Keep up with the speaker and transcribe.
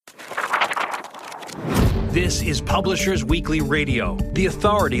This is Publishers Weekly Radio, the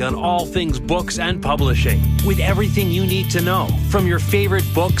authority on all things books and publishing, with everything you need to know, from your favorite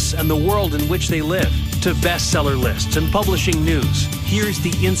books and the world in which they live, to bestseller lists and publishing news. Here's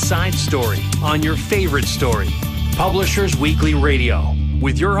the inside story on your favorite story. Publishers Weekly Radio,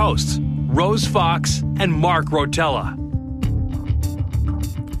 with your hosts, Rose Fox and Mark Rotella.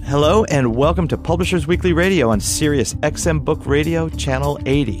 Hello and welcome to Publishers Weekly Radio on Sirius XM Book Radio, Channel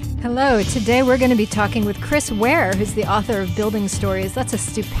 80. Hello. Today we're going to be talking with Chris Ware, who's the author of Building Stories. That's a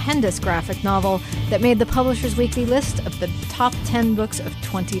stupendous graphic novel that made the Publishers Weekly list of the top 10 books of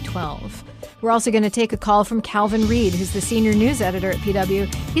 2012. We're also going to take a call from Calvin Reid, who's the senior news editor at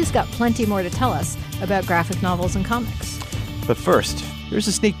PW. He's got plenty more to tell us about graphic novels and comics. But first, here's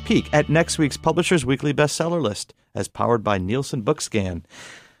a sneak peek at next week's Publishers Weekly bestseller list, as powered by Nielsen Bookscan.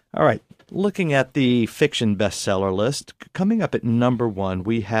 All right, looking at the fiction bestseller list, coming up at number 1,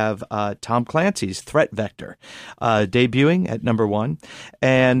 we have Tom Clancy's Threat Vector, debuting at number 1.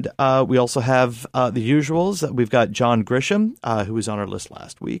 And we also have the usuals. We've got John Grisham, who was on our list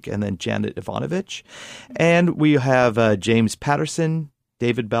last week, and then Janet Ivanovich. And we have James Patterson,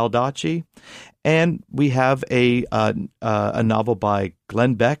 David Baldacci. And we have a novel by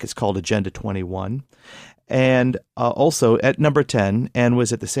Glenn Beck. It's called Agenda 21. And also at number 10, and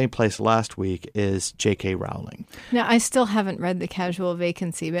was at the same place last week, is J.K. Rowling. Now, I still haven't read The Casual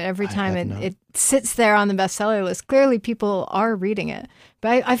Vacancy, but every time it sits there on the bestseller list, clearly people are reading it.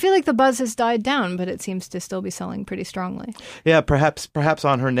 But I feel like the buzz has died down, but it seems to still be selling pretty strongly. Yeah, perhaps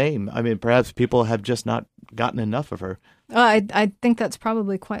on her name. I mean, perhaps people have just not gotten enough of her. I think that's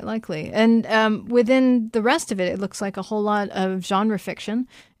probably quite likely. And within the rest of it, it looks like a whole lot of genre fiction,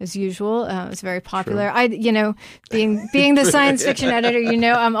 as usual. It's very popular. True. Being the science fiction editor,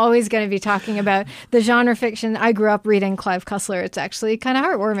 I'm always going to be talking about the genre fiction. I grew up reading Clive Cussler. It's actually kind of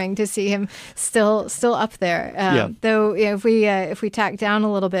heartwarming to see him still up there. Though, if we tack down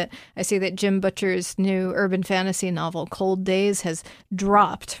a little bit, I see that Jim Butcher's new urban fantasy novel, Cold Days, has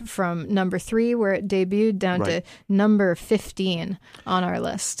dropped from number 3, where it debuted, down to number 15 on our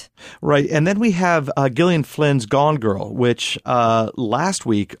list. Right. And then we have Gillian Flynn's Gone Girl, which last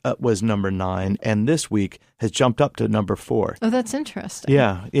week was number 9, and this week has jumped up to number 4. Oh, that's interesting.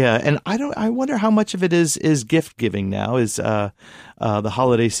 Yeah. And I wonder how much of it is gift giving now, is the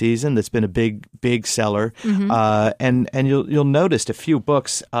holiday season that's been a big seller. Mm-hmm. And you'll notice a few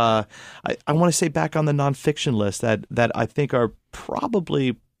books I want to say back on the nonfiction list that I think are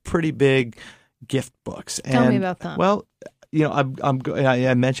probably pretty big gift books. Tell me about that. Well,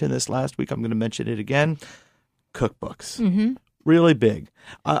 I mentioned this last week. I'm going to mention it again. Cookbooks. Mm-hmm. Really big.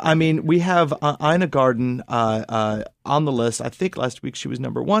 We have Ina Garten on the list. I think last week she was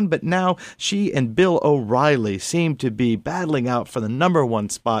number 1, but now she and Bill O'Reilly seem to be battling out for the number 1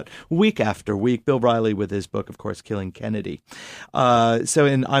 spot week after week. Bill O'Reilly with his book, of course, Killing Kennedy. So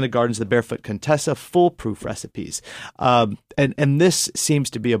in Ina Garten's The Barefoot Contessa, foolproof recipes. And this seems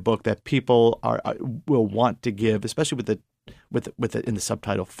to be a book that people will want to give, especially with it in the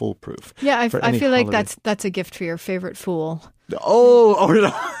subtitle "Foolproof." Yeah, I feel like that's a gift for your favorite fool. Oh,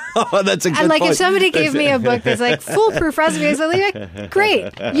 that's a good point. If somebody gave me a book that's like foolproof recipes, I'd be like,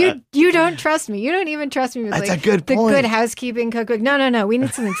 great. You don't trust me. You don't even trust me with a good the point. Good Housekeeping cookbook. No. We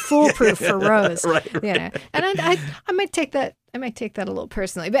need something foolproof for Rose. Right. And I might take that. I might take that a little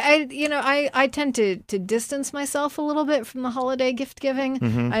personally, but I tend to distance myself a little bit from the holiday gift giving.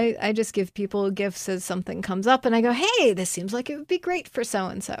 Mm-hmm. I just give people gifts as something comes up, and I go, hey, this seems like it would be great for so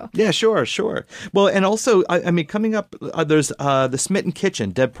and so. Yeah, sure. Well, and also, coming up, there's the Smitten Kitchen,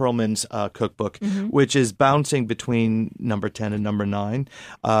 Deb Perlman's cookbook, mm-hmm. which is bouncing between number 10 and number 9.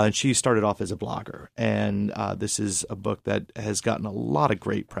 She started off as a blogger, and this is a book that has gotten a lot of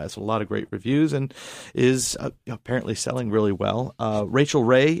great press, a lot of great reviews, and is apparently selling really well. Rachel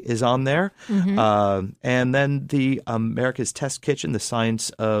Ray is on there. Mm-hmm. And then the America's Test Kitchen, The Science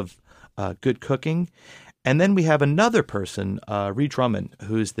of Good Cooking. And then we have another person, Ree Drummond,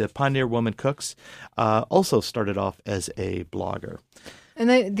 who's the Pioneer Woman Cooks, also started off as a blogger.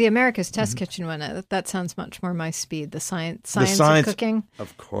 And the America's Test mm-hmm. Kitchen one, that sounds much more my speed. The science of cooking.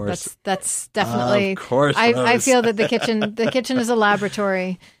 Of course. That's definitely. Of course. I feel that the kitchen is a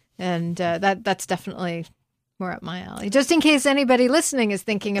laboratory, and that's definitely more up my alley. Just in case anybody listening is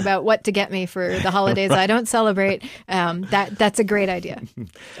thinking about what to get me for the holidays I don't celebrate, that's a great idea.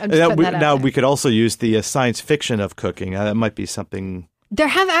 Now we could also use the science fiction of cooking. That might be something There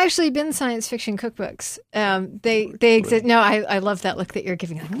have actually been science fiction cookbooks. They exist. No, I love that look that you're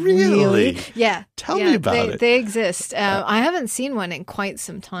giving. Like, really? Yeah. Tell me about it. They exist. I haven't seen one in quite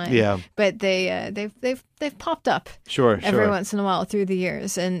some time. Yeah. But they've popped up. Sure. Every once in a while through the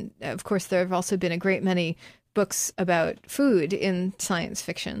years, and of course there have also been a great many books about food in science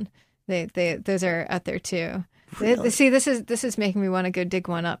fiction. Those are out there too. Really? See, this is making me want to go dig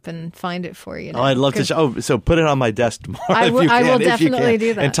one up and find it for you. Oh, I'd love to. So put it on my desk tomorrow. I will definitely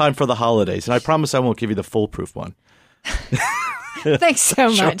do that in time for the holidays. And I promise I won't give you the foolproof one. Thanks so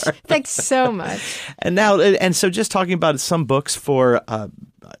much. Thanks so much. And now, and so just talking about some books for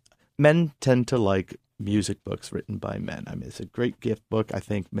men tend to like music books written by men. I mean, it's a great gift book. I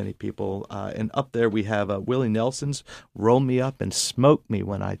think many people. And up there we have Willie Nelson's "Roll Me Up and Smoke Me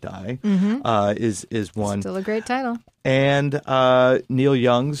When I Die." Is one. Still a great title. And Neil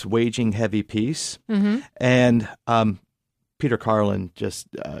Young's "Waging Heavy Peace," and Peter Carlin just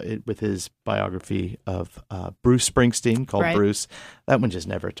with his biography of Bruce Springsteen called Bruce. That one just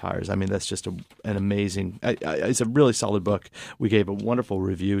never tires. I mean, that's just an amazing. It's a really solid book. We gave a wonderful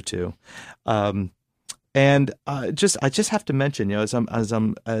review to. And I just have to mention, as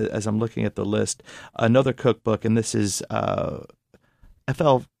I'm looking at the list, another cookbook, and this is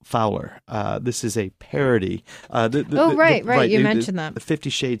F.L. Fowler. This is a parody. Right. You mentioned that. 50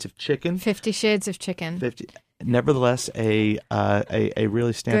 Shades of Chicken. 50 Shades of Chicken. Nevertheless, a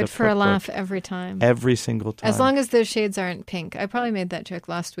really stand-up good for cookbook. A laugh every time. Every single time. As long as those shades aren't pink. I probably made that joke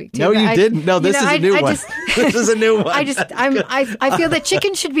last week too. No, you didn't. No, this is a new one. This is a new one. I feel that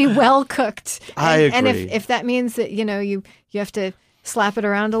chicken should be well cooked. I agree. And if that means that you have to slap it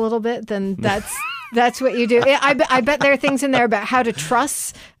around a little bit, then that's what you do. I bet there are things in there about how to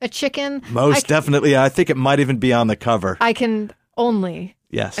truss a chicken. Most definitely. I think it might even be on the cover. I can only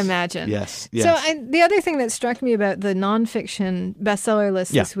imagine. Yes. So the other thing that struck me about the nonfiction bestseller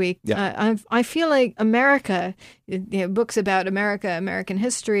list this week, I feel like America, books about America, American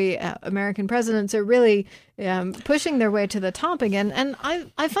history, American presidents are really pushing their way to the top again. And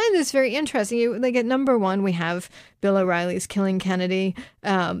I find this very interesting. Like at number one, we have Bill O'Reilly's Killing Kennedy.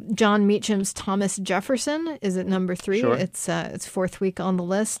 John Meacham's Thomas Jefferson is at number 3. Sure. It's fourth week on the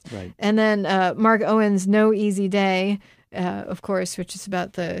list. Right. And then Mark Owen's No Easy Day. Of course, which is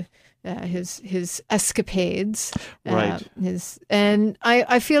about his escapades, right? And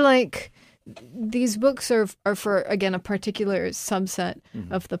I feel like these books are for, again, a particular subset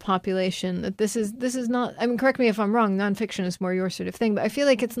of the population. That this is not. I mean, correct me if I'm wrong. Nonfiction is more your sort of thing, but I feel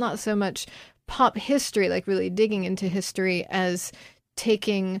like it's not so much pop history, like really digging into history, as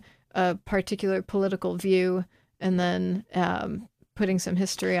taking a particular political view and then putting some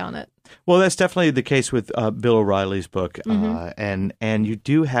history on it. Well, that's definitely the case with Bill O'Reilly's book, and you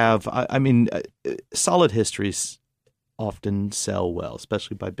do have, solid histories often sell well,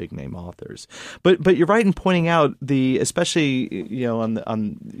 especially by big name authors. But you're right in pointing out especially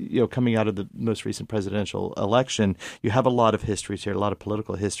coming out of the most recent presidential election, you have a lot of histories here, a lot of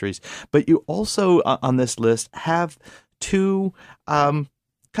political histories. But you also on this list have two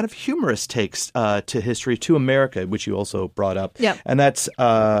kind of humorous takes to history, to America, which you also brought up. Yep. And that's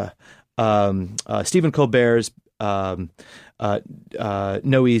Stephen Colbert's No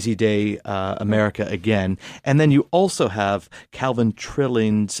Easy Day, America Again. And then you also have Calvin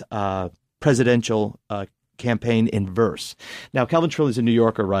Trilling's presidential campaign in verse. Now, Calvin Trilling is a New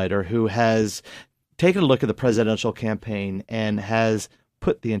Yorker writer who has taken a look at the presidential campaign and has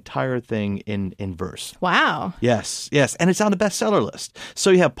put the entire thing in verse. Wow. Yes. And it's on the bestseller list.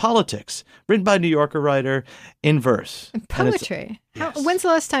 So you have politics, written by a New Yorker writer, in verse. And poetry. When's the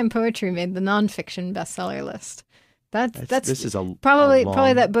last time poetry made the nonfiction bestseller list? This is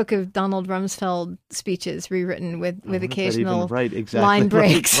probably that book of Donald Rumsfeld speeches rewritten with occasional line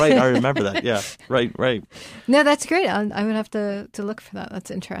breaks. Right, I remember that. Yeah, right. No, that's great. I would have to look for that.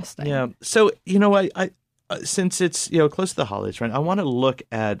 That's interesting. Yeah. So I since it's close to the holidays, right? I want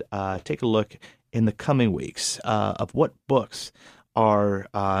to take a look in the coming weeks of what books are.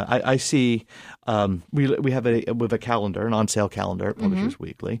 I see we have a calendar, an on-sale calendar at Publishers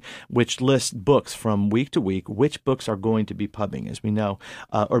Weekly, which lists books from week to week, which books are going to be pubbing, as we know,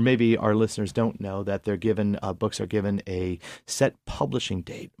 or maybe our listeners don't know that they're given books are given a set publishing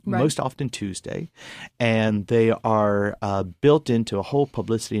date, most often Tuesday, and they are built into a whole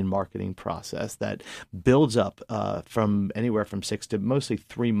publicity and marketing process that builds up from anywhere from 6 to mostly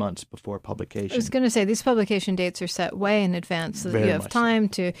 3 months before publication. I was going to say these publication dates are set way in advance, so that you have time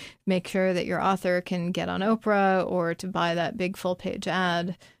to make sure that your author can get on Oprah or to buy that big full-page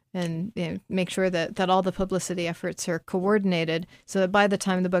ad. and make sure that all the publicity efforts are coordinated so that by the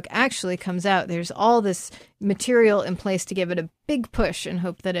time the book actually comes out, there's all this material in place to give it a big push and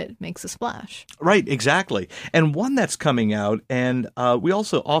hope that it makes a splash. Right, exactly. And one that's coming out, and we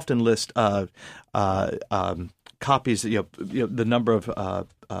also often list copies, the number of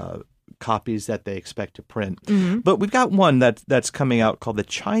copies that they expect to print. Mm-hmm. But we've got one that's coming out called The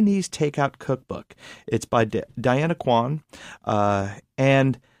Chinese Takeout Cookbook. It's by Diana Kwan,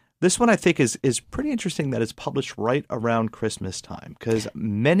 and this one I think is pretty interesting that it's published right around Christmas time, because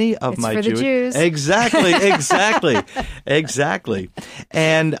many of it's my for the Jews. Exactly.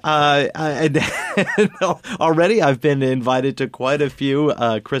 And already I've been invited to quite a few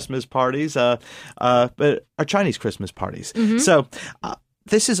Christmas parties, but are Chinese Christmas parties. Mm-hmm. So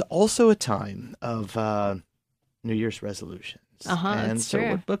this is also a time of New Year's resolutions. And so true.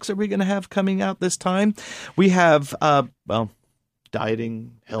 What books are we going to have coming out this time? We have,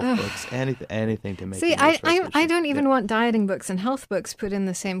 dieting, health books, anything to make. See, I don't even want dieting books and health books put in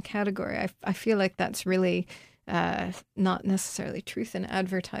the same category. I feel like that's really not necessarily truth in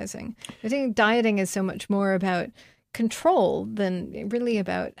advertising. I think dieting is so much more about control than really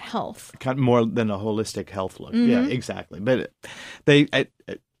about health. Kind of more than a holistic health look. Mm-hmm. Yeah, exactly. But they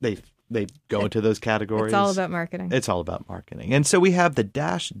go into those categories. It's all about marketing. It's all about marketing. And so we have the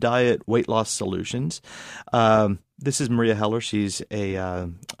Dash Diet Weight Loss Solutions. This is Maria Heller. She's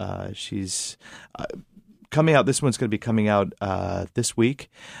coming out. This one's going to be coming out this week.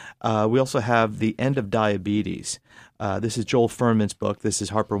 We also have The End of Diabetes. This is Joel Fuhrman's book. This is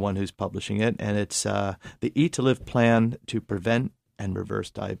Harper One who's publishing it, and it's the Eat to Live plan to prevent and reverse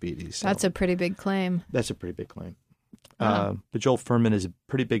diabetes. So that's a pretty big claim. That's a pretty big claim. Wow. But Joel Fuhrman is a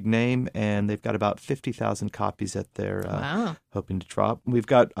pretty big name, and they've got about 50,000 copies that they're hoping to drop. We've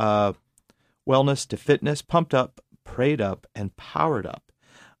got Wellness to Fitness, Pumped Up, Prayed Up, and Powered Up.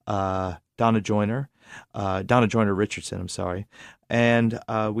 Donna Joyner Richardson, I'm sorry. And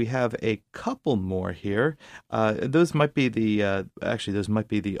we have a couple more here. Those might be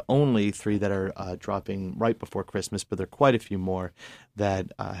the only three that are dropping right before Christmas, but there are quite a few more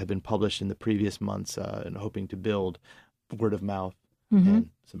that have been published in the previous months and hoping to build word of mouth and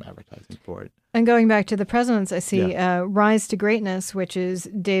some advertising for it. And going back to the presidents, I see Rise to Greatness, which is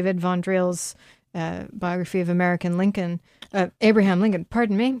David Von Drill's biography of Abraham Lincoln. Abraham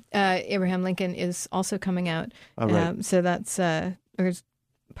Lincoln is also coming out. Oh, right. So that's,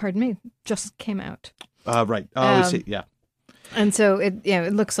 just came out. Right. Oh, see, yeah. And so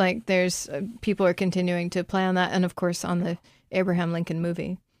it looks like there's people are continuing to play on that, and of course on the Abraham Lincoln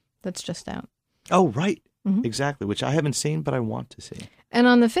movie that's just out. Oh, right. Mm-hmm. Exactly, which I haven't seen, but I want to see. And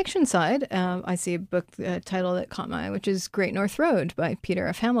on the fiction side, I see a book title that caught my eye, which is Great North Road by Peter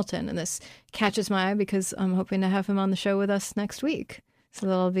F. Hamilton. And this catches my eye because I'm hoping to have him on the show with us next week. So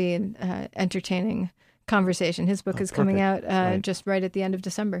that'll be an entertaining conversation. His book is coming out just right at the end of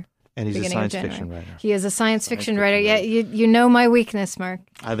December. And he's a science fiction writer. He is a science fiction writer. Yeah, you know my weakness, Mark.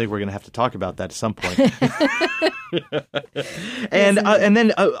 I think we're going to have to talk about that at some point. And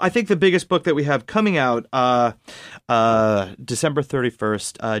then I think the biggest book that we have coming out December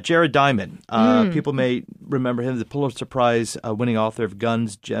 31st, Jared Diamond. People may remember him, the Pulitzer Prize winning author of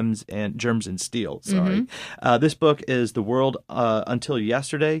Guns, Germs, and Steel. Sorry. This book is The World Until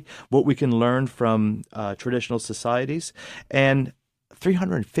Yesterday, What We Can Learn from Traditional Societies. And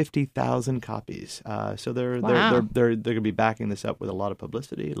 350,000 copies. So they're going to be backing this up with a lot of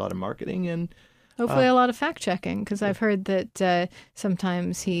publicity, a lot of marketing, and hopefully a lot of fact checking, because I've heard that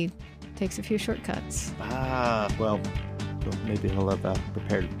sometimes he takes a few shortcuts. Well, maybe he'll have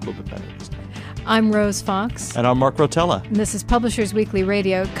prepared a little bit better this time. I'm Rose Fox. And I'm Mark Rotella. And this is Publishers Weekly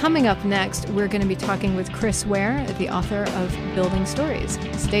Radio. Coming up next, we're going to be talking with Chris Ware, the author of Building Stories.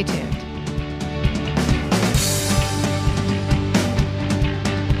 Stay tuned.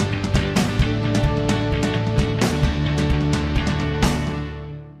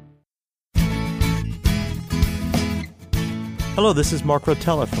 Hello, this is Mark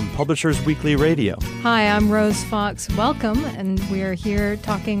Rotella from Publishers Weekly Radio. Hi, I'm Rose Fox. Welcome, and we're here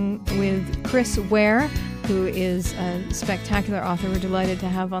talking with Chris Ware, who is a spectacular author we're delighted to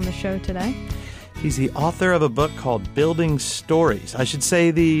have on the show today. He's the author of a book called Building Stories. I should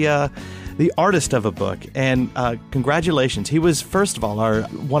say the artist of a book, and congratulations. He was, first of all,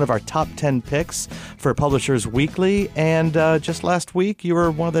 one of our top 10 picks for Publishers Weekly, and just last week you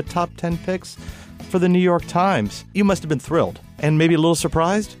were one of the top 10 picks for the New York Times. You must have been thrilled and maybe a little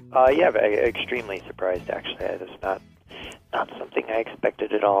surprised? Yeah, extremely surprised, actually. It was not something I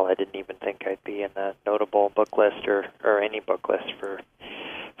expected at all. I didn't even think I'd be in the notable book list or any book list for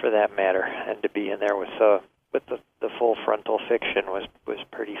that matter. And to be in there with the full frontal fiction was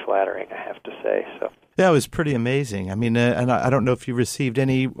pretty flattering, I have to say. So yeah, it was pretty amazing. I mean, and I don't know if you received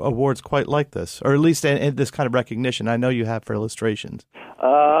any awards quite like this, or at least this kind of recognition. I know you have for illustrations.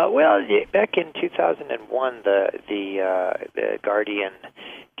 Well, back in 2001, the Guardian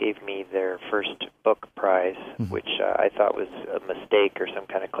gave me their first book prize, which I thought was a mistake or some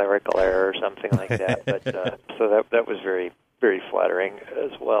kind of clerical error or something like that. But so that was very, very flattering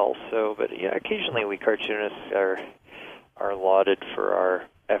as well. So, but yeah, occasionally we cartoonists are lauded for our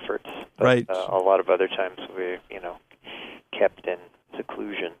efforts, but right. A lot of other times we're kept in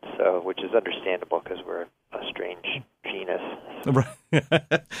seclusion, so which is understandable because we're a strange genus.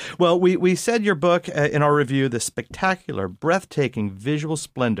 Right. Well, we said your book in our review, the spectacular, breathtaking visual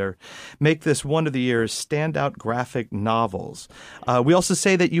splendor, make this one of the year's standout graphic novels. We also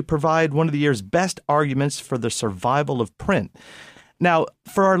say that you provide one of the year's best arguments for the survival of print. Now,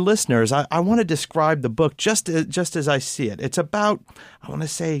 for our listeners, I want to describe the book just as I see it. It's about, I want to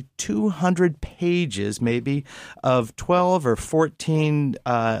say, 200 pages, maybe, of 12 or 14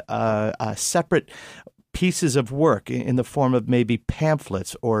 separate pieces of work in the form of maybe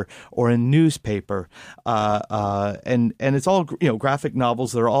pamphlets or a newspaper, and it's all graphic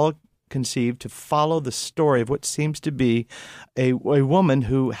novels. They're all conceived to follow the story of what seems to be a woman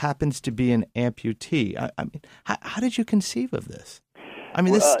who happens to be an amputee. I mean, how did you conceive of this? I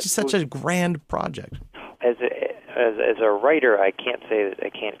mean, this is just such a grand project. As a writer, I can't say that I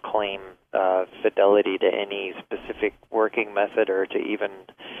can't claim fidelity to any specific working method or to even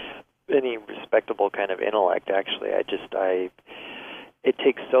any respectable kind of intellect. Actually, it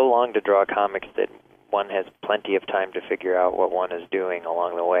takes so long to draw comics that one has plenty of time to figure out what one is doing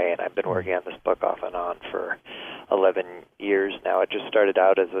along the way. And I've been working on this book off and on for 11 years now. It just started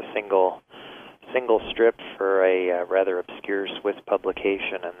out as a single strip for a rather obscure Swiss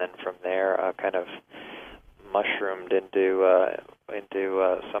publication, and then from there kind of mushroomed into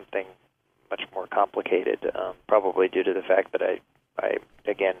something much more complicated, probably due to the fact that I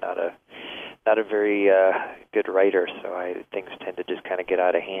again not a very good writer, so things tend to just kind of get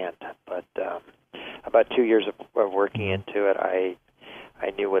out of hand. But about 2 years of working into it, I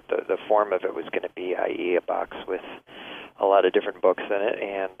knew what the form of it was going to be, i.e. a box with a lot of different books in it,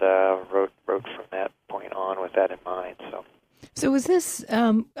 and wrote from that point on with that in mind. So was this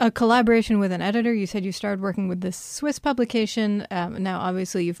a collaboration with an editor? You said you started working with this Swiss publication. Now,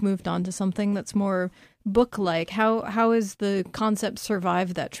 obviously, you've moved on to something that's more book-like. How has the concept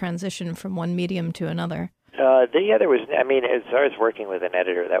survived that transition from one medium to another? There was, as far as working with an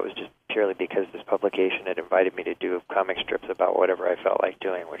editor, that was just purely because this publication had invited me to do comic strips about whatever I felt like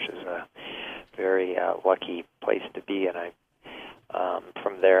doing, which is a very lucky place to be. And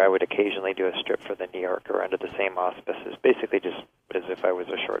from there, I would occasionally do a strip for the New Yorker under the same auspices, basically just as if I was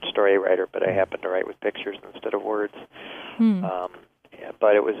a short story writer, but I happened to write with pictures instead of words.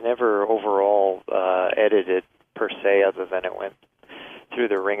 But it was never overall edited per se, other than it went through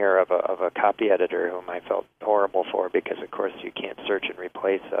the ringer of a copy editor whom I felt horrible for, because of course you can't search and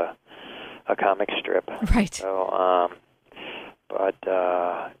replace a comic strip. Right. So,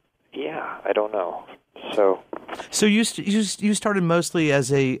 I don't know. So you started mostly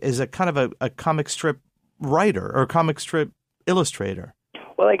as a kind of a comic strip writer or comic strip illustrator.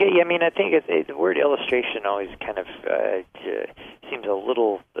 Well, I think the word illustration always kind of seems a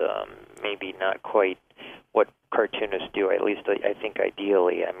little maybe not quite what cartoonists do. At least I think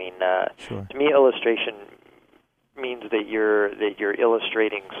ideally. Sure. To me, illustration means that you're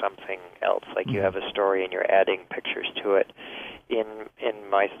illustrating something else. Like you have a story and you're adding pictures to it. In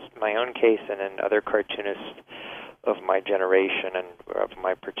my own case, and in other cartoonists of my generation and of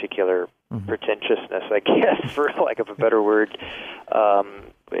my particular pretentiousness, I guess, for lack of a better word,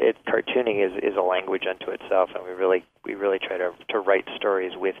 cartooning is a language unto itself, and we really try to write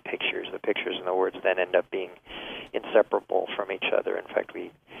stories with pictures. The pictures and the words then end up being inseparable from each other. In fact,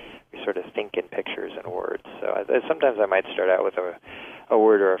 we sort of think in pictures and words. So sometimes I might start out with a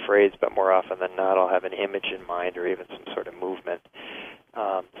word or a phrase, but more often than not, I'll have an image in mind or even some sort of movement.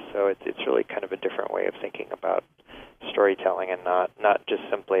 So it's really kind of a different way of thinking about storytelling, and not just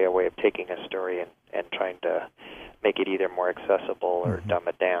simply a way of taking a story and trying to make it either more accessible or dumb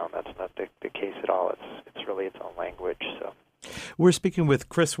it down. That's not the case at all. It's really its own language. So. We're speaking with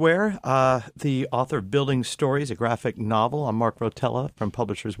Chris Ware, the author of Building Stories, a graphic novel. I'm Mark Rotella from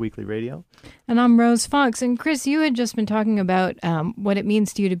Publishers Weekly Radio. And I'm Rose Fox. And Chris, you had just been talking about what it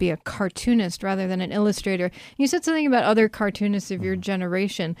means to you to be a cartoonist rather than an illustrator. You said something about other cartoonists of your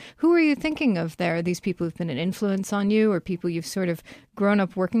generation. Who are you thinking of there? These people who've been an influence on you, or people you've sort of grown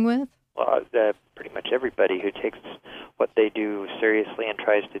up working with? Well, pretty much everybody who takes what they do seriously and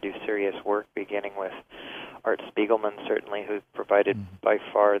tries to do serious work, beginning with Art Spiegelman, certainly, who provided by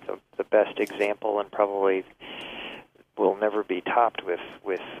far the best example and probably will never be topped with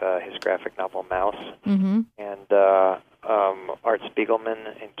his graphic novel Mouse. Mm-hmm. And Art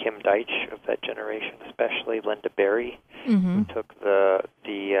Spiegelman and Kim Deitch of that generation, especially Linda Berry, who took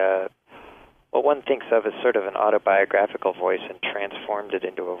what one thinks of as sort of an autobiographical voice and transformed it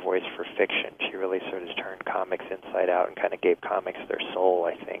into a voice for fiction. She really sort of turned comics inside out and kind of gave comics their soul,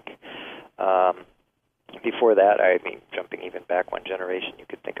 I think. Before that, I mean, jumping even back one generation, you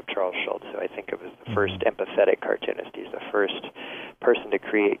could think of Charles Schulz, who I think of as the first empathetic cartoonist. He's the first person to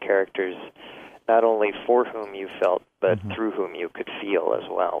create characters not only for whom you felt, but through whom you could feel as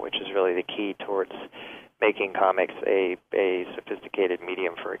well, which is really the key towards making comics a sophisticated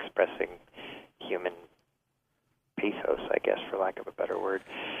medium for expressing human pathos, I guess, for lack of a better word.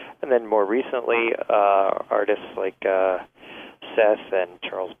 And then more recently, artists like Seth and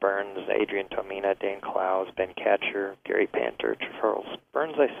Charles Burns, Adrian Tomina, Dan Clowes, Ben Catcher, Gary Panter, Charles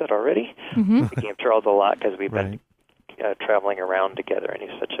Burns, I said already. Speaking of Charles a lot because we've been traveling around together, and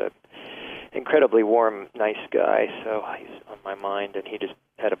he's such a incredibly warm, nice guy, so he's on my mind, and he just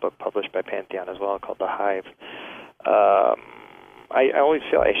had a book published by Pantheon as well called The Hive. I always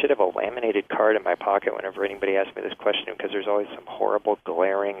feel I should have a laminated card in my pocket whenever anybody asks me this question, because there's always some horrible,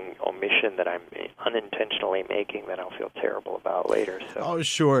 glaring omission that I'm unintentionally making that I'll feel terrible about later. So. Oh,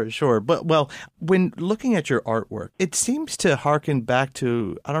 sure. But, well, when looking at your artwork, it seems to harken back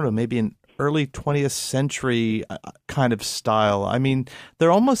to, I don't know, maybe an early 20th century kind of style. I mean,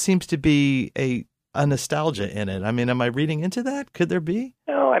 there almost seems to be a nostalgia in it. I mean, am I reading into that? Could there be?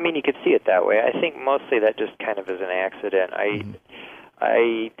 No, I mean, you could see it that way. I think mostly that just kind of is an accident. I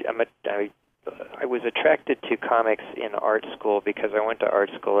was attracted to comics in art school because I went to art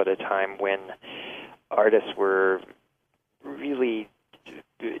school at a time when artists were we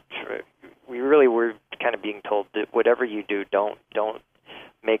really were kind of being told that whatever you do, don't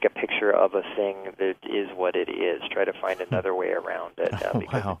make a picture of a thing that is what it is. Try to find another way around it.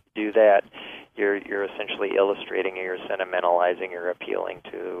 Because if you do that, you're essentially illustrating, you're sentimentalizing, you're appealing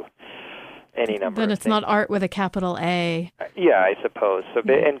to any number then of it's things. not art with a capital A. Yeah, I suppose. So,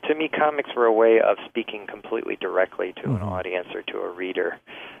 and to me, comics were a way of speaking completely directly to an audience or to a reader.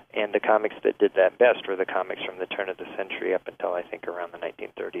 And the comics that did that best were the comics from the turn of the century up until, I think, around the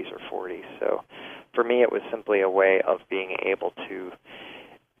 1930s or 40s. So for me, it was simply a way of being able to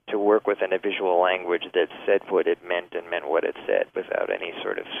work within a visual language that said what it meant and meant what it said without any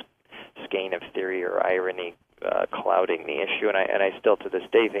sort of skein of theory or irony clouding the issue. And I still to this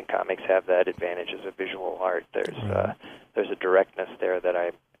day think comics have that advantage as a visual art. There's a directness there that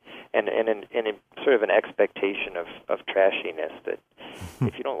and sort of an expectation of trashiness that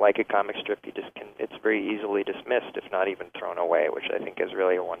if you don't like a comic strip, it's very easily dismissed, if not even thrown away, which I think is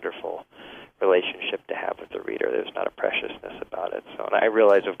really a wonderful relationship to have with the reader. There's not a preciousness about it. So, and I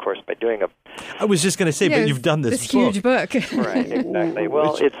realize, of course, by doing I was just going to say, but you've done this huge book. Right, exactly.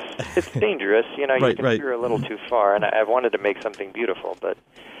 Well, it's dangerous. You can steer a little too far, and I've wanted to make something beautiful, but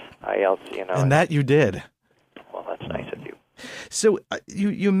And that you did. Well, that's nice of you. So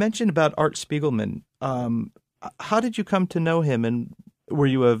you mentioned about Art Spiegelman. How did you come to know him, and were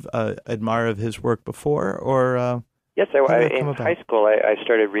you an admirer of his work before, or? Yes, in high school I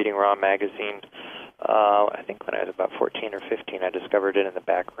started reading Raw magazine. I think when I was about 14 or 15, I discovered it in the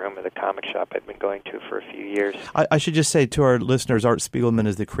back room of the comic shop I'd been going to for a few years. I should just say to our listeners, Art Spiegelman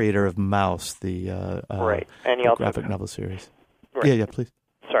is the creator of Mouse, the and he also graphic novel series. Right. Yeah, please.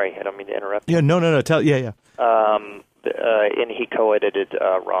 Sorry, I don't mean to interrupt. Yeah, no. And he co-edited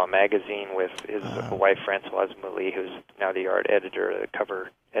Raw magazine with his wife, Françoise Mouly, who's now the art editor, the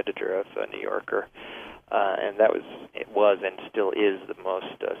cover editor of The New Yorker. And it was and still is the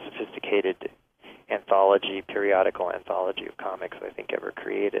most sophisticated periodical anthology of comics I think ever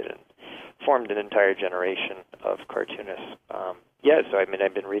created, and formed an entire generation of cartoonists. So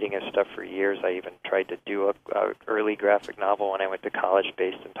I've been reading his stuff for years. I even tried to do a early graphic novel when I went to college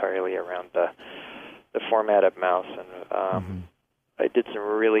based entirely around the format of Mouse, and I did some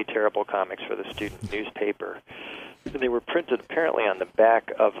really terrible comics for the student newspaper. They were printed apparently on the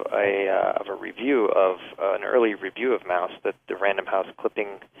back of a review of an early review of Mouse that the Random House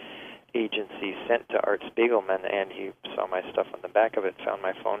clipping agency sent to Art Spiegelman, and he saw my stuff on the back of it, found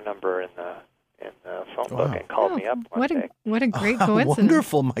my phone number in the phone book, and called me up one day. What a great coincidence!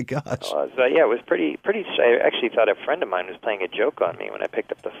 Wonderful, my gosh. It was pretty. I actually thought a friend of mine was playing a joke on me when I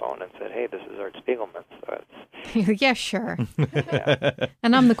picked up the phone and said, "Hey, this is Art Spiegelman." So yeah, sure.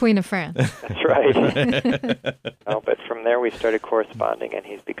 And I'm the Queen of France. That's right. But from there we started corresponding, and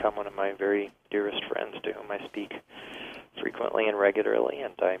he's become one of my very dearest friends, to whom I speak frequently and regularly,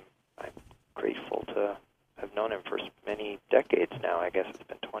 and I'm grateful to I've known him for many decades now. I guess it's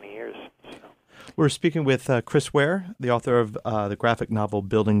been 20 years. So. We're speaking with Chris Ware, the author of the graphic novel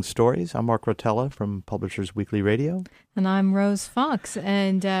Building Stories. I'm Mark Rotella from Publishers Weekly Radio. And I'm Rose Fox.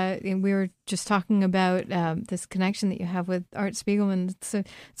 And we were just talking about this connection that you have with Art Spiegelman.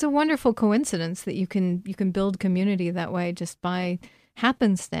 It's a wonderful coincidence that you can build community that way just by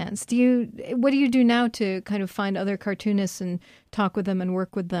happenstance. What do you do now to kind of find other cartoonists and talk with them and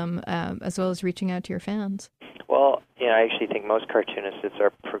work with them, as well as reaching out to your fans? Well, I actually think most cartoonists, it's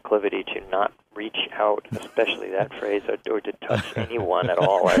our proclivity to not reach out, especially that phrase, or to touch anyone at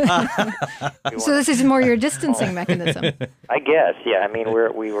all. So this is more your distancing mechanism. I guess, yeah. I mean,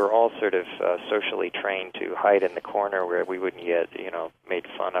 we were all sort of socially trained to hide in the corner where we wouldn't get, made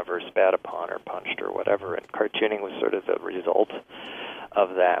fun of or spat upon or punched or whatever. And cartooning was sort of the result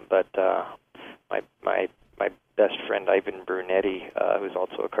of that. But my best friend Ivan Brunetti, who's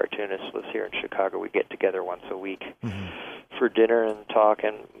also a cartoonist, lives here in Chicago. We get together once a week for dinner and talk,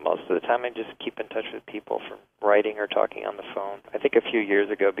 and most of the time I just keep in touch with people from writing or talking on the phone. I think a few years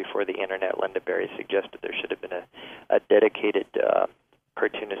ago, before the internet, Linda Berry suggested there should have been a dedicated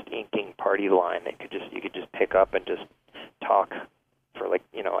cartoonist inking party line that you could just pick up and just talk for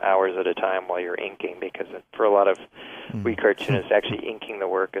hours at a time while you're inking, because for a lot of we cartoonists, actually inking the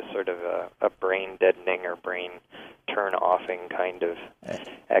work is sort of a brain deadening or brain turn offing kind of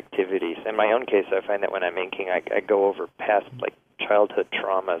activities. In my own case, I find that when I'm inking, I go over past childhood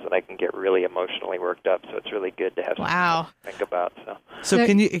traumas and I can get really emotionally worked up. So it's really good to have something to think about. So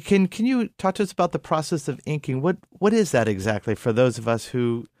can you talk to us about the process of inking? What is that exactly for those of us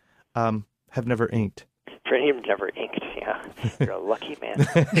who have never inked? For any who've never inked, yeah, you're a lucky man.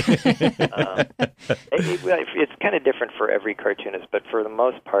 It's kind of different for every cartoonist, but for the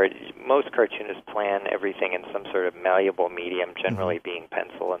most part, most cartoonists plan everything in some sort of malleable medium, generally being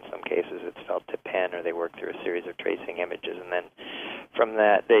pencil. In some cases, it's felt tip pen, or they work through a series of tracing images, and then from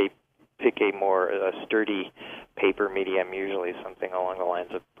that, they pick a more sturdy paper medium, usually something along the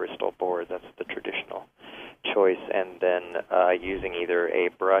lines of Bristol board. That's the traditional choice, and then using either a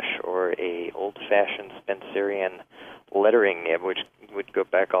brush or a old-fashioned Spencerian lettering nib, which would go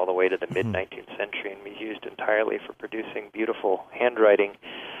back all the way to the mid-19th century and be used entirely for producing beautiful handwriting.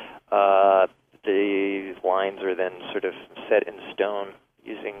 The lines are then sort of set in stone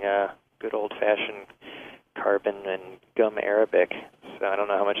using good old-fashioned carbon and gum Arabic. So I don't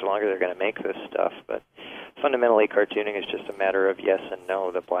know how much longer they're going to make this stuff, but fundamentally cartooning is just a matter of yes and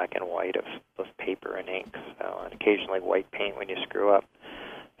no, the black and white of paper and ink, and occasionally white paint when you screw up.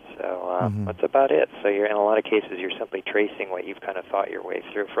 So that's about it. So you're in a lot of cases you're simply tracing what you've kind of thought your way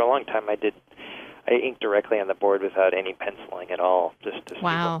through. For a long time I inked directly on the board without any penciling at all, just to see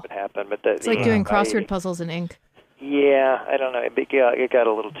what would happen. But it's like doing crossword puzzles in ink. Yeah, I don't know. It got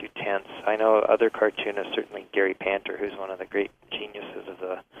a little too tense. I know other cartoonists, certainly Gary Panter, who's one of the great geniuses of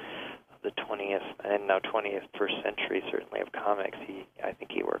the 20th and now 21st century, certainly of comics. I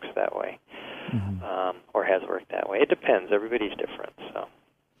think he works that way, or has worked that way. It depends. Everybody's different.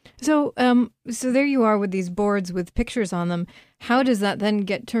 So there you are with these boards with pictures on them. How does that then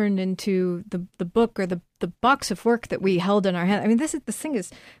get turned into the book or the box of work that we held in our hand? I mean, this thing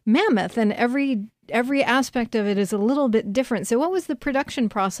is mammoth, and every aspect of it is a little bit different. So what was the production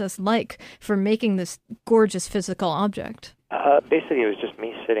process like for making this gorgeous physical object? Basically, it was just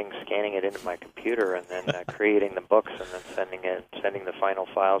me scanning it into my computer, and then creating the books, and then sending the final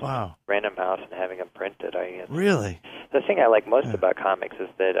files to Random House and having them printed. Really? The thing I like most about comics is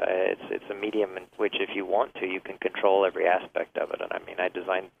that it's a medium in which, if you want to, you can control every aspect of it. And I mean, I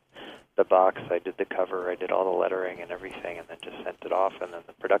designed the box, I did the cover, I did all the lettering and everything, and then just sent it off. And then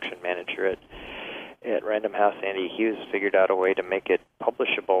the production manager at Random House, Andy Hughes, figured out a way to make it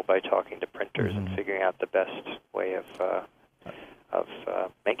publishable by talking to printers and figuring out the best way of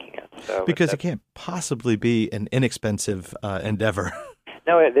making it. So because it can't possibly be an inexpensive endeavor.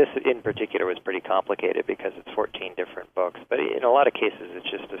 No, this in particular was pretty complicated because it's 14 different books. But in a lot of cases, it's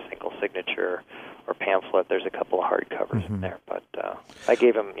just a single signature or pamphlet. There's a couple of hardcovers in there. But I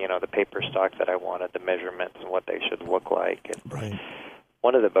gave them, the paper stock that I wanted, the measurements and what they should look like. And right.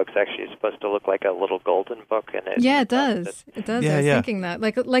 One of the books actually is supposed to look like a little golden book, and it does. It does. I was thinking that,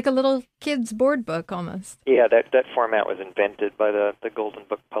 like a little kid's board book almost. Yeah, that format was invented by the Golden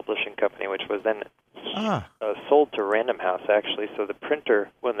Book Publishing Company, which was then sold to Random House actually. So the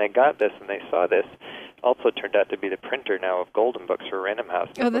printer, when they got this and they saw this, also turned out to be the printer now of Golden Books for Random House.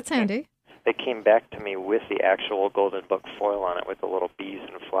 Oh, that's handy. they came back to me with the actual Golden Book foil on it with the little bees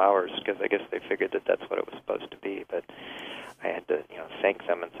and flowers, because I guess they figured that that's what it was supposed to be. But I had to, thank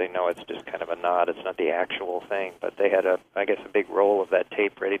them and say, no, it's just kind of a nod. It's not the actual thing. But they had a big roll of that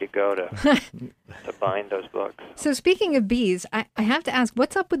tape ready to go to to bind those books. So speaking of bees, I have to ask,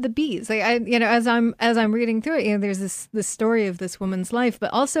 what's up with the bees? Like as I'm reading through it, there's this story of this woman's life,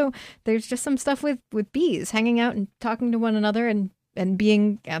 but also there's just some stuff with bees hanging out and talking to one another and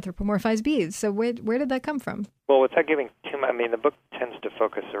being anthropomorphized bees. So where did that come from? Well, without giving too much, the book tends to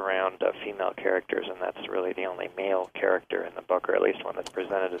focus around female characters, and that's really the only male character in the book, or at least one that's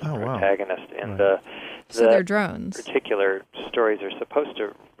presented as a protagonist. And so they're drones. Particular stories are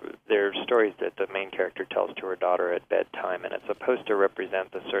they're stories that the main character tells to her daughter at bedtime, and it's supposed to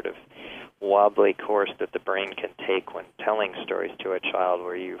represent the sort of wobbly course that the brain can take when telling stories to a child,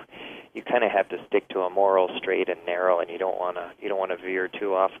 where you kind of have to stick to a moral straight and narrow, and you don't want to veer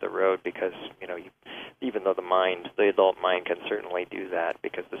too off the road, because even though the adult mind can certainly do that,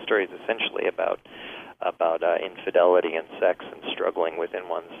 because the story is essentially about infidelity and sex and struggling within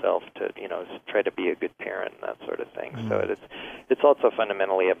oneself to try to be a good parent and that sort of thing. Mm-hmm. So it's also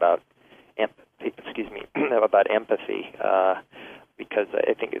fundamentally about empathy, because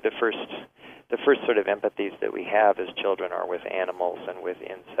I think the first sort of empathies that we have as children are with animals and with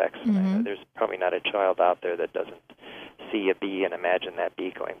insects. Mm-hmm. There's probably not a child out there that doesn't see a bee and imagine that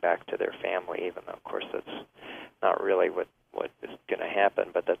bee going back to their family, even though, of course, that's not really what is going to happen,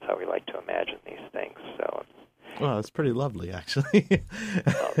 but that's how we like to imagine these things. So, well, it's pretty lovely, actually.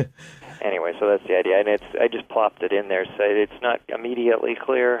 Anyway, so that's the idea, and I just plopped it in there, so it's not immediately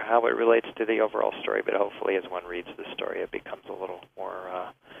clear how it relates to the overall story, but hopefully as one reads the story, it becomes a little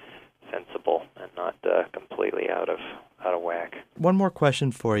more sensible and not completely out of whack. One more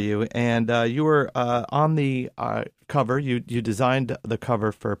question for you, and you were on the cover. You designed the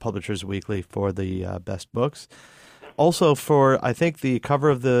cover for Publishers Weekly for the best books. Also for, I think, the cover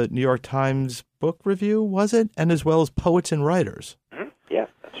of the New York Times book review, was it? And as well as Poets and Writers. Mm-hmm. Yeah,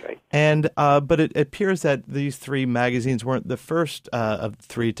 that's right. And but it appears that these three magazines weren't the first of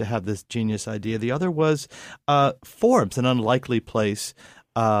three to have this genius idea. The other was Forbes, an unlikely place,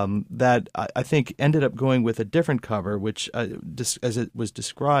 that I think ended up going with a different cover, which, as it was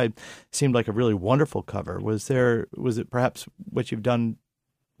described, seemed like a really wonderful cover. Was it perhaps what you've done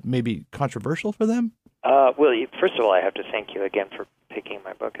maybe controversial for them? Well, first of all, I have to thank you again for picking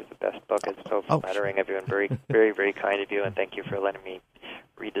my book as the best book. It's so flattering of you and very, very, very kind of you, and thank you for letting me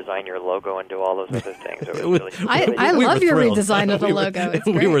redesign your logo and do all those other things. It was really, I love your redesign of the logo. It's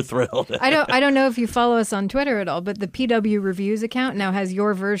great. We were thrilled. I don't know if you follow us on Twitter at all, but the PW Reviews account now has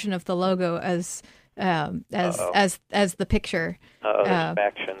your version of the logo as the picture. There's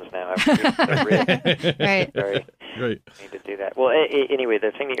factions now. I've written. Right. Sorry. Great. Need to do that. Well, anyway,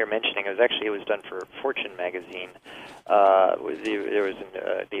 the thing that you're mentioning it was done for Fortune magazine.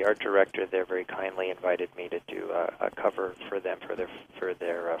 The art director there very kindly invited me to do a cover for them for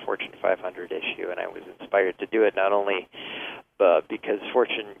their Fortune 500 issue, and I was inspired to do it not only because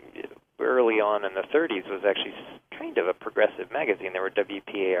Fortune early on in the 30s was actually kind of a progressive magazine. There were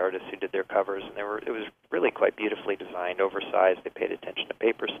WPA artists who did their covers, and it was really quite beautifully designed, oversized. They paid attention to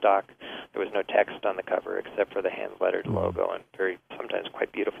paper stock. There was no text on the cover except for the hand-lettered logo and sometimes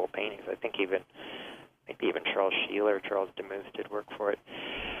quite beautiful paintings. I think maybe even Charles Sheeler, Charles Demuth did work for it.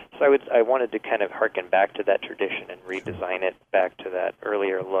 So I wanted to kind of harken back to that tradition and redesign it back to that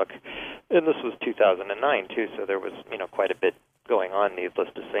earlier look. And this was 2009 too, so there was quite a bit going on, needless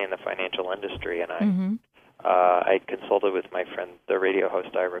to say, in the financial industry, and I consulted with my friend, the radio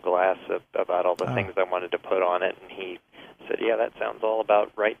host Ira Glass, about all the things I wanted to put on it, and he said, "Yeah, that sounds all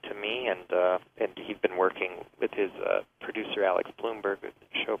about right to me." And he'd been working with his producer Alex Bloomberg with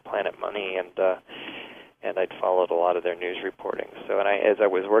the show Planet Money, and I'd followed a lot of their news reporting. So, as I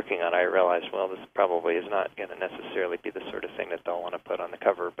was working on it, I realized, well, this probably is not going to necessarily be the sort of thing that they'll want to put on the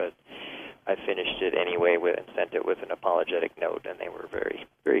cover, but I finished it anyway and sent it with an apologetic note, and they were very,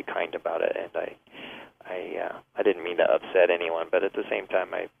 very kind about it. And I didn't mean to upset anyone, but at the same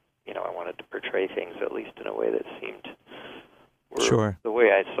time, I wanted to portray things at least in a way that seemed the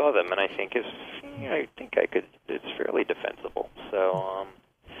way I saw them, and I think it's fairly defensible. So.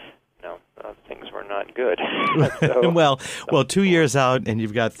 Things were not good. Well, 2 years out, and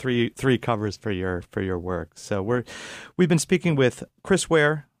you've got three covers for your work. So we've been speaking with Chris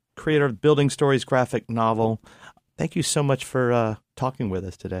Ware, creator of Building Stories graphic novel. Thank you so much for talking with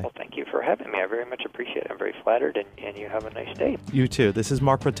us today. Well, thank you for having me. I very much appreciate it. I'm very flattered, and you have a nice day. You too. This is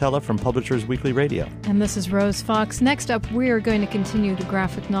Mark Rotella from Publishers Weekly Radio. And this is Rose Fox. Next up, we are going to continue the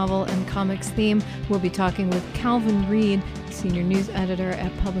graphic novel and comics theme. We'll be talking with Calvin Reid, senior news editor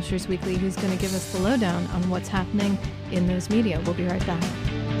at Publishers Weekly, who's going to give us the lowdown on what's happening in those media. We'll be right back.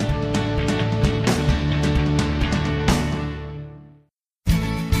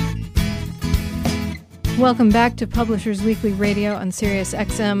 Welcome back to Publishers Weekly Radio on Sirius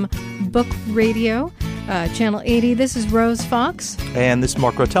XM Book Radio, Channel 80. This is Rose Fox. And this is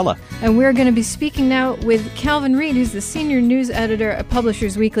Mark Rotella. And we're going to be speaking now with Calvin Reid, who's the senior news editor at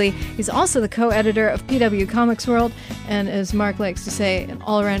Publishers Weekly. He's also the co-editor of PW Comics World, and as Mark likes to say, an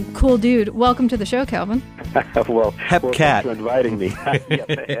all-around cool dude. Welcome to the show, Calvin. Well, Hep thanks Cat. for inviting me. Yes,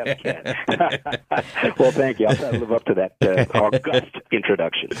 a Hep Cat. Well, thank you. I'll try to live up to that august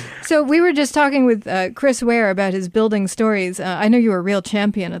introduction. So we were just talking with Chris Ware about his Building Stories. I know you were a real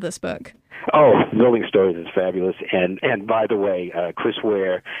champion of this book. Oh, Building Stories is fabulous. And by the way, Chris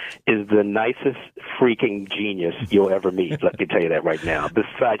Ware is the nicest freaking genius you'll ever meet. Let me tell you that right now.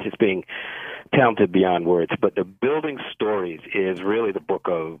 Besides just being talented beyond words, but the Building Stories is really the book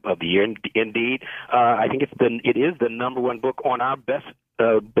of the year. Indeed, I think it is the number one book on our best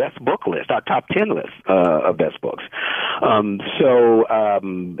book list, our top 10 list of best books.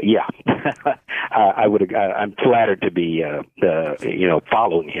 Yeah, I'm flattered to be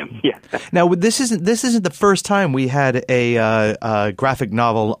following him. Yeah. Now, this isn't the first time we had a graphic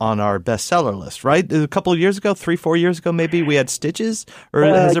novel on our bestseller list, right? A couple of years ago, 3-4 years ago, maybe we had Stitches, or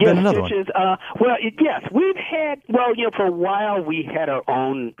has there been another Stitches, one? Yes, we've had. Well, for a while we had our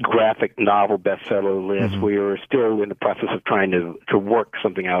own graphic novel bestseller list. Mm-hmm. We were still in the process of trying to work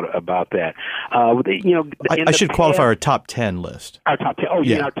something out about that. I should qualify our top 10 list. Our top 10. Oh,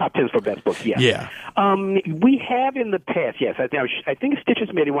 yeah, our top 10s for best books. Yes. Yeah. We have in the past. Yes, I think Stitches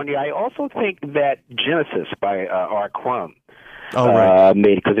made it one year. I also think that Genesis by R. Crumb.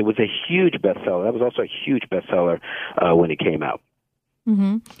 Made it because it was a huge bestseller. That was also a huge bestseller when it came out.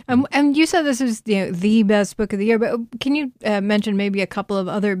 Mm-hmm. And you said this is the best book of the year, but can you mention maybe a couple of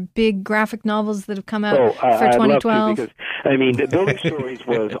other big graphic novels that have come out for 2012? I'd love to, because the Building Stories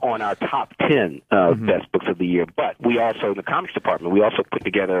was on our top 10 best books of the year, but we also, in the comics department, we also put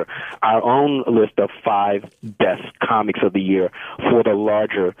together our own list of 5 best comics of the year for the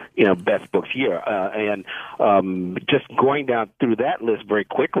larger, best books year. And just going down through that list very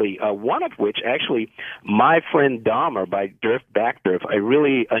quickly, one of which, actually, My Friend Dahmer by Dirk Backdorf, a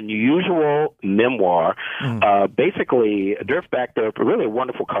really unusual memoir. Basically, Dirk Backdorf, really a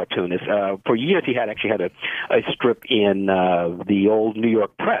wonderful cartoonist. For years, he had a strip in the old New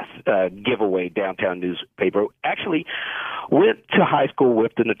York Press giveaway downtown newspaper. Actually, went to high school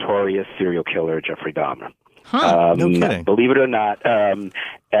with the notorious serial killer Jeffrey Dahmer. Huh, no kidding. Believe it or not,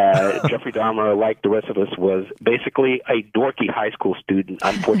 Jeffrey Dahmer, like the rest of us, was basically a dorky high school student.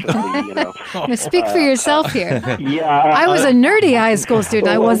 Unfortunately, Now speak for yourself here. Yeah, I was a nerdy high school student.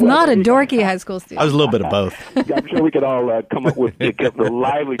 I was not a dorky high school student. I was a little bit of both. I'm sure we could all come up with the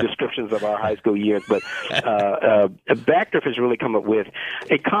lively descriptions of our high school years, but Backdorf has really come up with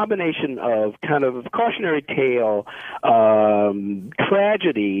a combination of kind of cautionary tale,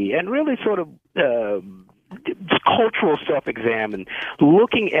 tragedy, and really sort of cultural self-examine,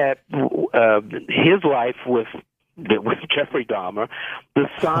 looking at his life with Jeffrey Dahmer, the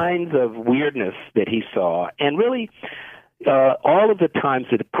signs of weirdness that he saw, and really all of the times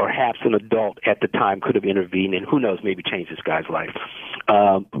that perhaps an adult at the time could have intervened and, who knows, maybe changed this guy's life.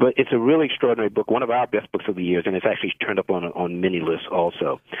 But it's a really extraordinary book, one of our best books of the years, and it's actually turned up on many lists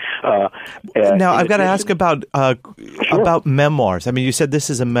also. Now, I've got to ask about memoirs. I mean, you said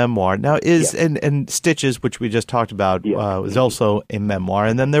this is a memoir. Now, and Stitches, which we just talked about, was also a memoir.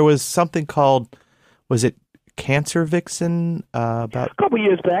 And then there was something called, was it Cancer Vixen? About a couple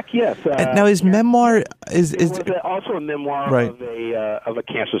years back, yes. Now, his memoir is also a memoir right. of a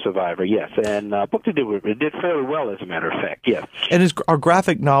cancer survivor, yes, and book to do it did fairly well, as a matter of fact, yes. And are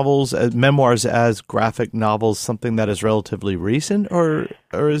graphic novels, memoirs as graphic novels, something that is relatively recent, or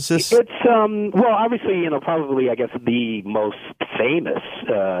is this? It's well, obviously, probably I guess the most famous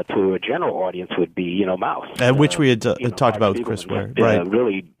to a general audience would be Mouse, which we had talked about with Chris Ware, right?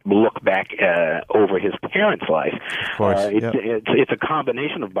 Really look back over his parents' life. Of course, it's a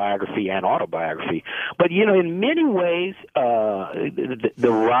combination of biography and autobiography. But in many ways,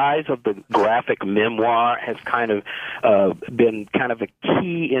 the rise of the graphic memoir has kind of been kind of a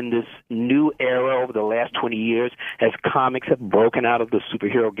key in this new era over the last 20 years, as comics have broken out of the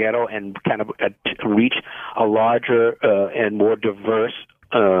superhero ghetto and kind of reach a larger and more diverse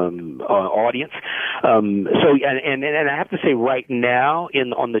audience. And I have to say, right now,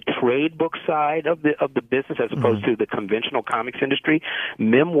 on the trade book side of the business, as opposed to the conventional comics industry,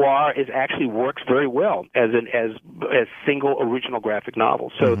 memoir actually works very well as single original graphic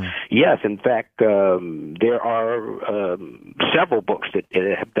novels. So yes, in fact, there are several books that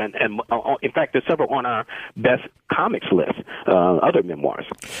have done, and in fact, there's several on our best comics list. Other memoirs.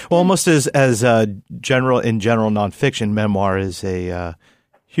 Well, almost as general nonfiction, memoir is a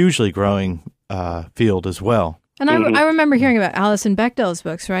hugely growing field as well. And I remember hearing about Alison Bechdel's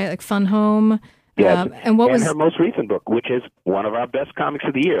books, right? Like Fun Home. Yes, and her most recent book, which is one of our best comics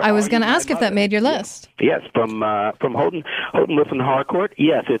of the year. I was going to ask if that made your list. Yes, from Houghton Mifflin Harcourt.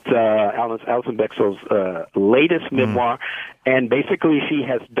 Yes, it's Alison Bechdel's latest memoir, and basically she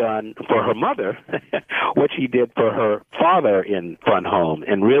has done for her mother what she did for her father in Fun Home,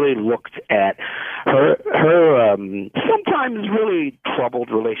 and really looked at her sometimes really troubled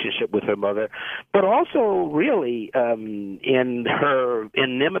relationship with her mother, but also really in her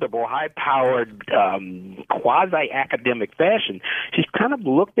inimitable, high-powered, quasi-academic fashion, she's kind of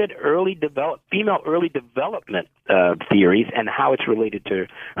looked at female early development theories and how it's related to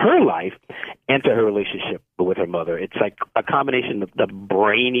her life and to her relationship with her mother. It's like a combination of the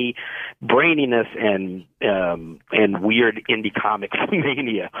braininess and weird indie comics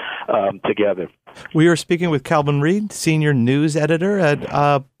mania together. We are speaking with Calvin Reid, senior news editor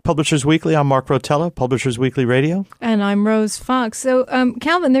at Publishers Weekly. I'm Mark Rotella, Publishers Weekly Radio. And I'm Rose Fox. So,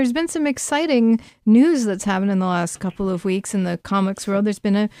 Calvin, there's been some exciting news that's happened in the last couple of weeks in the comics world. There's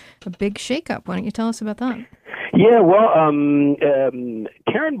been a big shakeup. Why don't you tell us about that? Yeah, well,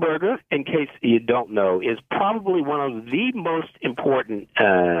 Karen Berger, in case you don't know, is probably one of the most important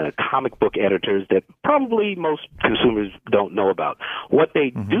comic book editors that probably most consumers don't know about. What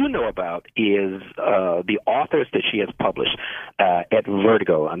they do know about is the authors that she has published at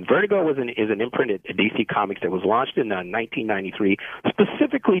Vertigo. And Vertigo is an imprint at DC Comics that was launched in 1993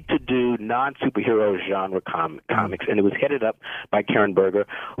 specifically to do non-superhero genre comics, and it was headed up by Karen Berger,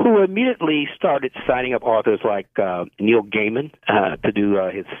 who immediately started signing up authors like Neil Gaiman to do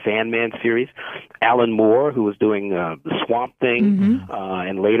his Sandman series, Alan Moore, who was doing Swamp Thing,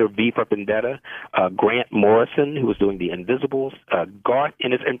 and later V for Vendetta, Grant Morrison, who was doing The Invisibles, Garth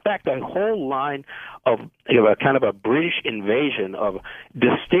Ennis. In fact, a whole line of kind of a British invasion of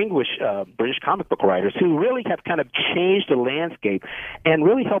distinguished British comic book writers who really have kind of changed the landscape and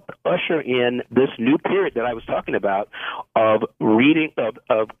really helped usher in this new period that I was talking about of reading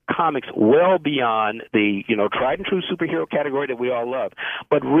of comics well beyond the tried and true superhero category that we all love,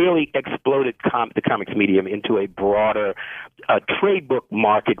 but really exploded the comics medium into a broader trade book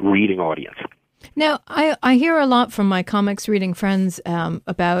market reading audience. Now, I hear a lot from my comics reading friends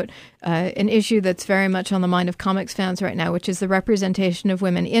about an issue that's very much on the mind of comics fans right now, which is the representation of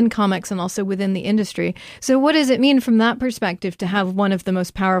women in comics and also within the industry. So what does it mean from that perspective to have one of the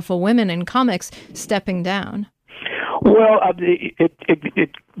most powerful women in comics stepping down? Well,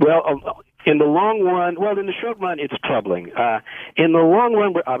 in the long run, in the short run, it's troubling. In the long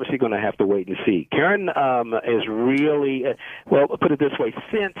run, we're obviously going to have to wait and see. Karen is really, put it this way,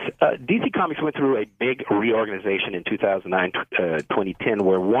 since DC Comics went through a big reorganization in 2009, 2010,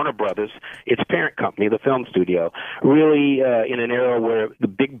 where Warner Brothers, its parent company, the film studio, really in an era where the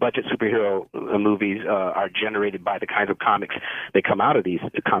big budget superhero movies are generated by the kinds of comics that come out of these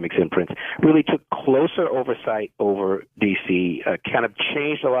comics imprints, really took closer oversight over DC, kind of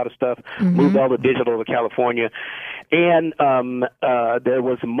changed a lot of stuff, moved all the digital to California, and there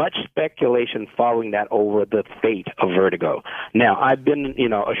was much speculation following that over the fate of Vertigo. Now, I've been,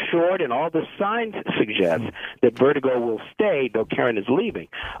 assured, and all the signs suggest that Vertigo will stay, though Karen is leaving.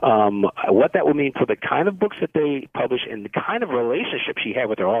 What that will mean for the kind of books that they publish and the kind of relationship she had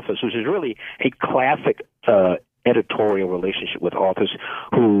with her authors, which is really a classic editorial relationship with authors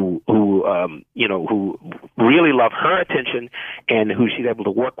who really love her attention and who she's able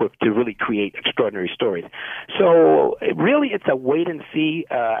to work with to really create extraordinary stories. So really, it's a wait and see.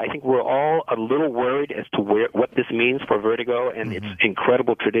 I think we're all a little worried as to what this means for Vertigo and its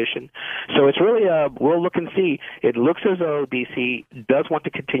incredible tradition. So it's really we'll look and see. It looks as though DC does want to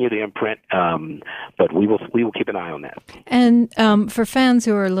continue the imprint, but we will keep an eye on that. And for fans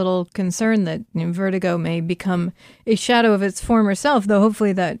who are a little concerned that Vertigo may become a shadow of its former self, though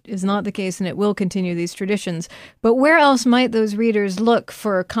hopefully that is not the case and it will continue these traditions. But where else might those readers look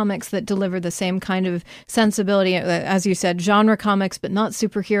for comics that deliver the same kind of sensibility, as you said, genre comics, but not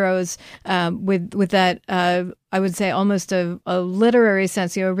superheroes, with that, I would say, almost a literary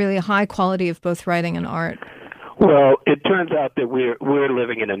sense, a really high quality of both writing and art? Well, it turns out that we're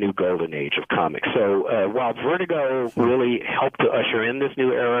living in a new golden age of comics. So while Vertigo really helped to usher in this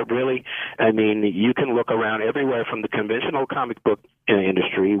new era, really, I mean, you can look around everywhere from the conventional comic book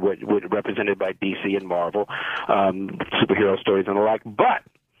industry, represented by DC and Marvel, superhero stories and the like, but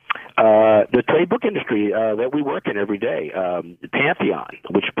the trade book industry that we work in every day, Pantheon,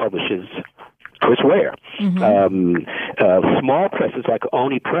 which publishes Chris Ware. Small presses like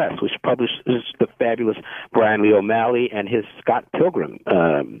Oni Press, which publishes the fabulous Brian Lee O'Malley and his Scott Pilgrim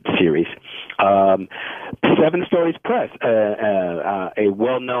series. Seven Stories Press, a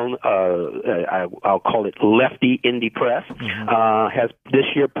well-known, I'll call it lefty indie press, has this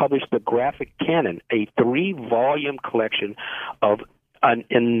year published The Graphic Canon, a 3-volume collection of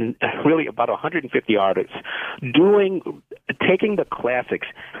in really about 150 artists, taking the classics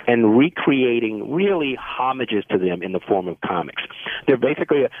and recreating really homages to them in the form of comics. They're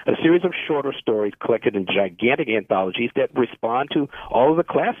basically a series of shorter stories collected in gigantic anthologies that respond to all of the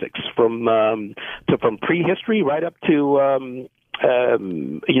classics from prehistory right up to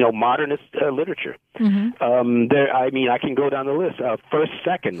modernist literature. I can go down the list. First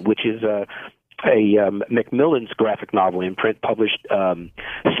Second, which is Macmillan's graphic novel imprint, published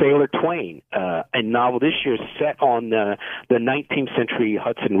Sailor Twain, a novel this year set on the 19th century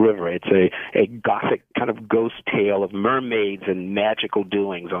Hudson River. It's a gothic kind of ghost tale of mermaids and magical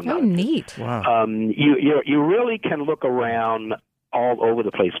doings on. Oh, neat! Wow. You really can look around all over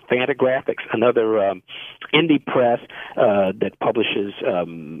the place. Fantagraphics, another indie press that publishes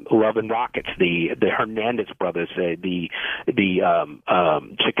Love and Rockets, the Hernandez brothers, the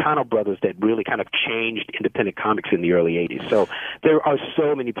Chicano brothers that really kind of changed independent comics in the early 80s. So there are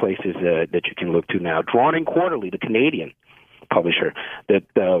so many places that you can look to now. Drawn in Quarterly, the Canadian publisher that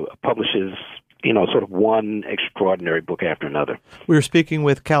publishes sort of one extraordinary book after another. We were speaking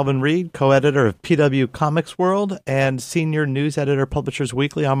with Calvin Reid, co-editor of PW Comics World and senior news editor, Publishers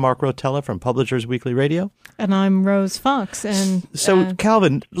Weekly. I'm Mark Rotella from Publishers Weekly Radio. And I'm Rose Fox. And so,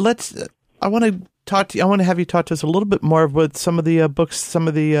 Calvin, I want to talk to you. I want to have you talk to us a little bit more with some of the books, some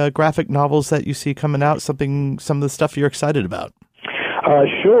of the graphic novels that you see coming out, some of the stuff you're excited about.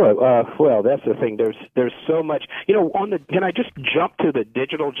 Sure. Well, that's the thing. There's so much. Can I just jump to the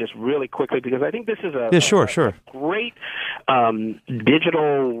digital just really quickly, because I think this is a great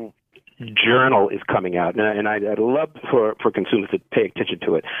digital journal is coming out, and I'd love for consumers to pay attention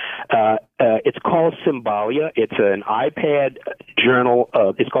to it. It's called Symbalia. It's an iPad journal.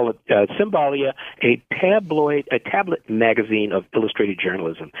 It's called Symbalia, a tablet magazine of illustrated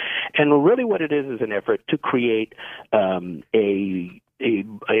journalism. And really what it is an effort to create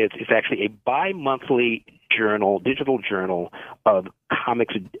it's actually a bi-monthly journal, digital journal of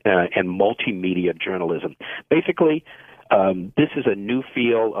comics and multimedia journalism. Basically, this is a new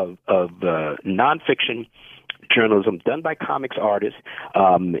field of nonfiction journalism done by comics artists,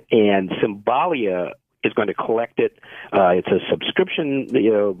 and Symbalia is going to collect it. It's a subscription,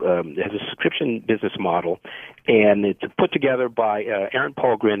 has a subscription business model, and it's put together by Erin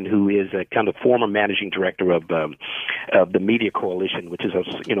Palgren, who is a kind of former managing director of the Media Coalition, which is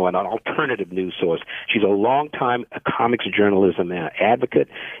an alternative news source. She's a longtime comics journalism advocate,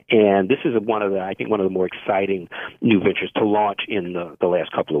 and this is one of the more exciting new ventures to launch in the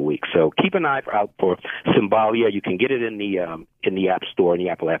last couple of weeks. So keep an eye out for Symbalia. You can get it in the App Store, in the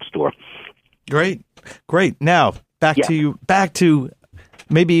Apple App Store. Great. Now back to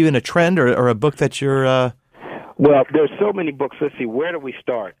maybe even a trend or a book that you're. Well, there's so many books. Let's see, where do we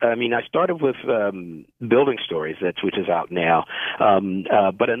start? I mean, I started with Building Stories, which is out now.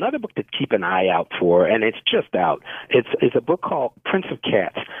 But another book to keep an eye out for, and it's just out, it's a book called Prince of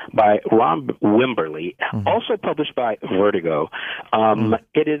Cats by Ron Wimberly, also published by Vertigo.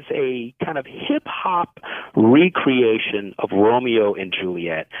 It is a kind of hip-hop recreation of Romeo and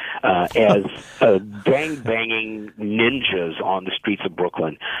Juliet as gang-banging ninjas on the streets of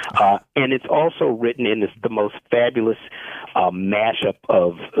Brooklyn. And it's also written in the most fabulous mashup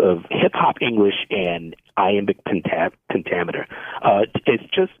of hip-hop English and iambic pentameter. It's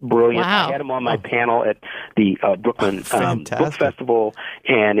just brilliant. Wow. I had him on my panel at the Brooklyn Book Festival,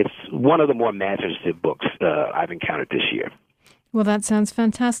 and it's one of the more imaginative books I've encountered this year. Well, that sounds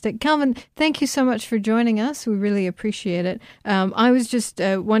fantastic. Calvin, thank you so much for joining us. We really appreciate it. I was just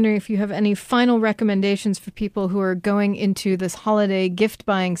wondering if you have any final recommendations for people who are going into this holiday gift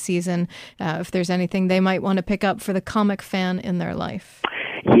buying season, if there's anything they might want to pick up for the comic fan in their life.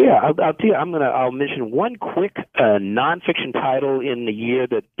 Yeah, I'll tell you. I'll mention one quick nonfiction title in the year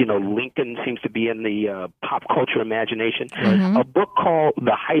that Lincoln seems to be in the pop culture imagination. Mm-hmm. A book called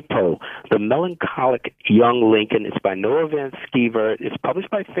The Hypo, The Melancholic Young Lincoln. It's by Noah Van Sciver. It's published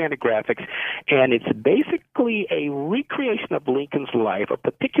by Fantagraphics, and it's basically a recreation of Lincoln's life, a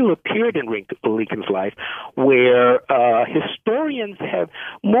particular period in Lincoln's life, where historians have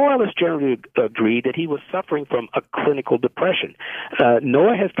more or less generally agreed that he was suffering from a clinical depression.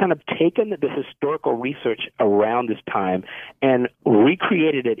 Noah has kind of taken the historical research around this time and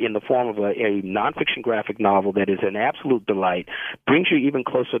recreated it in the form of a nonfiction graphic novel that is an absolute delight, brings you even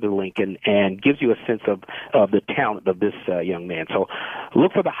closer to Lincoln, and gives you a sense of the talent of this young man. So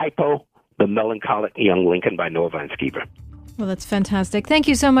look for The Hypo, The Melancholic Young Lincoln by Noah Van Sciver. Well, that's fantastic. Thank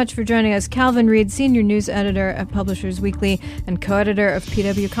you so much for joining us. Calvin Reid, Senior News Editor at Publishers Weekly and co-editor of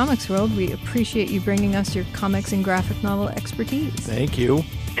PW Comics World. We appreciate you bringing us your comics and graphic novel expertise. Thank you.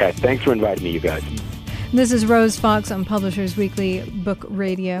 Okay, thanks for inviting me, you guys. This is Rose Fox on Publishers Weekly Book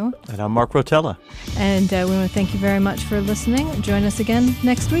Radio. And I'm Mark Rotella. And we want to thank you very much for listening. Join us again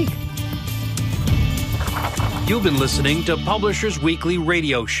next week. You've been listening to Publishers Weekly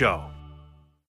Radio Show.